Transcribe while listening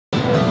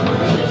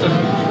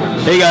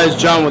Hey guys,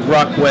 John with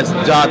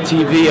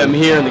rockwest.tv. I'm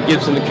here in the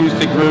Gibson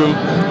acoustic room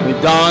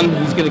with Don.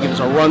 He's going to give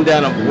us a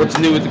rundown of what's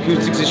new with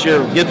acoustics this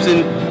year with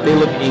Gibson. They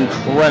look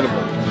incredible.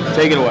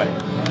 Take it away.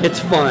 It's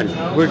fun.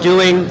 We're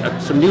doing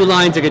some new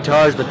lines of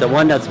guitars, but the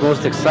one that's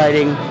most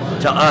exciting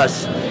to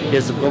us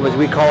is what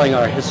we're calling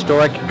our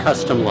historic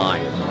custom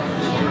line.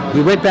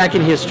 We went back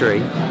in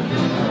history,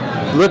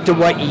 looked at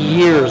what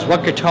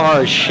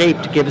guitars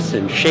shaped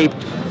Gibson,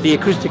 shaped the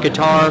acoustic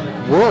guitar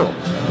world.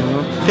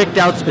 Picked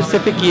out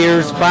specific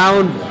years,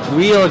 found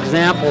real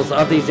examples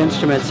of these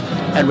instruments,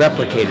 and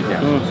replicated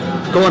them.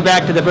 Going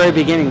back to the very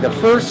beginning, the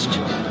first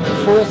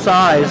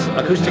full-size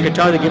acoustic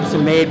guitar that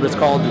Gibson made was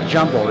called the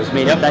Jumbo. It was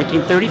made in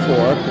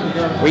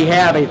 1934. We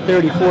have a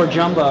 34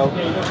 Jumbo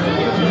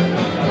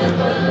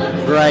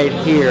right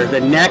here.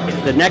 The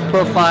neck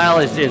profile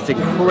is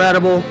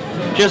incredible.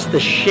 Just the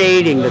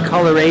shading, the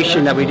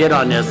coloration that we did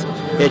on this,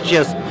 it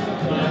just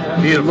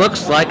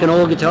looks like an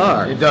old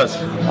guitar. It does.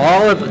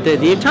 All of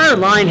the entire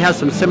line has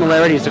some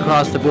similarities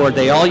across the board.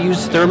 They all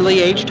use thermally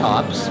aged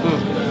tops.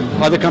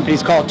 Other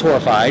companies call it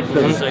torrefied,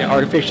 but it's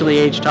artificially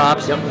aged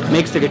tops.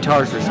 Makes the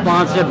guitars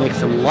responsive, makes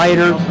them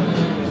lighter.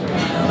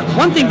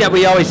 One thing that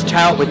we always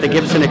tout with the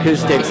Gibson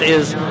acoustics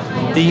is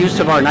the use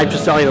of our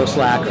nitrocellulose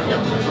lacquer.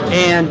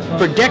 And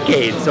for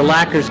decades, the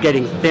lacquer's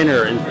getting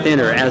thinner and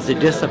thinner as it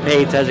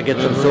dissipates, as it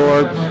gets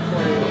absorbed.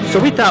 So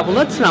we thought, well,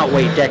 let's not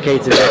wait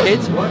decades and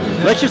decades.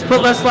 Let's just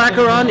put less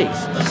lacquer on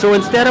these. So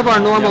instead of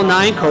our normal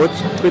 9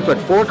 coats, we put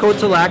 4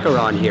 coats of lacquer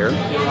on here.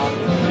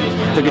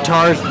 The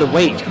guitars, the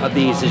weight of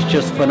these is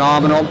just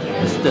phenomenal.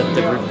 The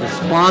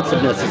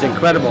responsiveness is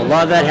incredible. A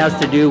lot of that has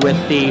to do with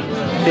the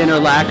thinner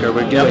lacquer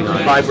we're doing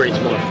on it. Vibrates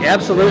more.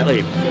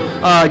 Absolutely.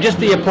 Just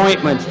the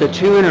appointments, the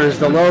tuners,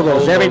 the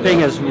logos,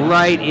 everything is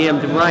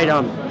right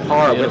on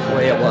par with the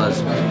way it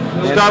was.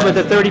 Start with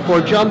the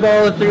 34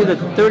 Jumbo through the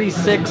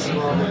 36,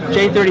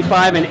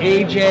 J35 and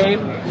AJ,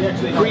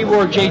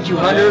 pre-war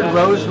J200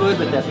 Rosewood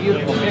with that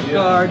beautiful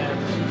pickguard,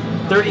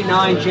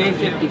 39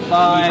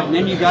 J55, and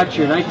then you got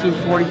your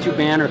 1942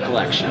 Banner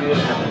collection.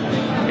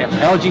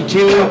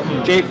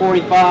 LG2,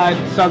 J45,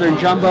 Southern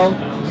Jumbo.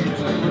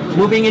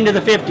 Moving into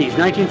the 50s,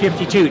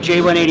 1952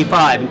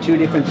 J185 in 2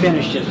 different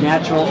finishes,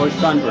 natural or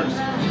sunburst.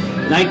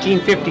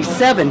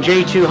 1957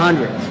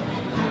 J200s.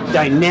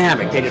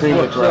 Dynamic, they just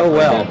work so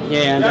well.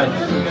 And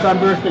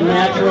sunburst and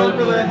natural.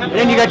 And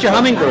then you got your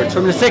Hummingbirds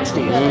from the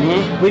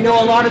 60s. We know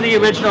a lot of the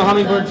original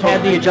Hummingbirds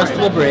had the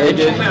adjustable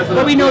bridge,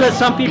 but we know that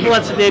some people,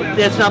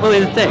 that's not really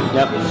the thing.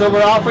 So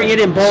we're offering it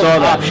in both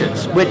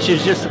options, which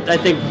is just, I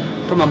think,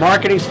 from a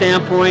marketing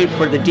standpoint,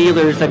 for the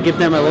dealers, that give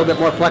them a little bit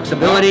more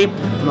flexibility.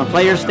 From a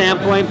player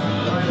standpoint,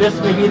 this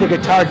may be the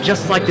guitar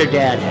just like their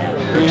dad had,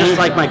 or just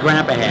like my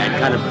grandpa had,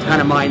 kind of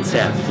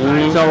mindset.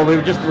 So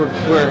we're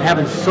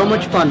having so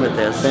much fun with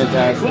this.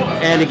 Fantastic.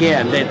 And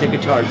again, the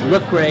guitars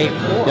look great.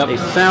 They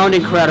sound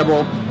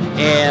incredible,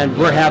 and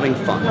we're having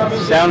fun.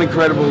 Sound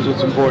incredible is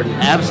what's important.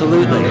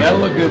 Absolutely. They gotta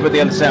look good, but they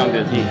gotta sound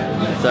good.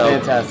 So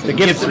fantastic. The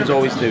Gibsons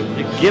always do.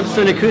 The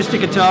Gibson acoustic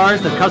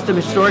guitars, the custom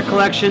historic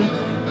collection,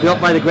 built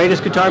by the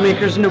greatest guitar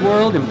makers in the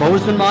world in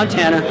Bozeman,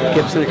 Montana.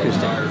 Gibson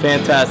acoustic.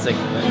 Fantastic.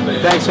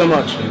 Thanks so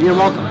much. You're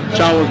welcome.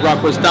 John with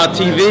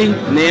rockwest.tv,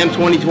 NAMM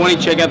 2020.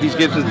 Check out these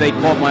Gibsons. They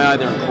caught my eye.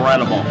 They're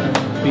incredible.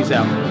 Peace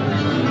out.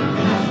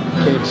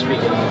 Can't even speak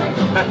it.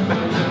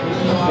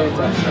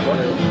 Fantastic.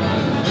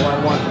 What I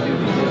want to do.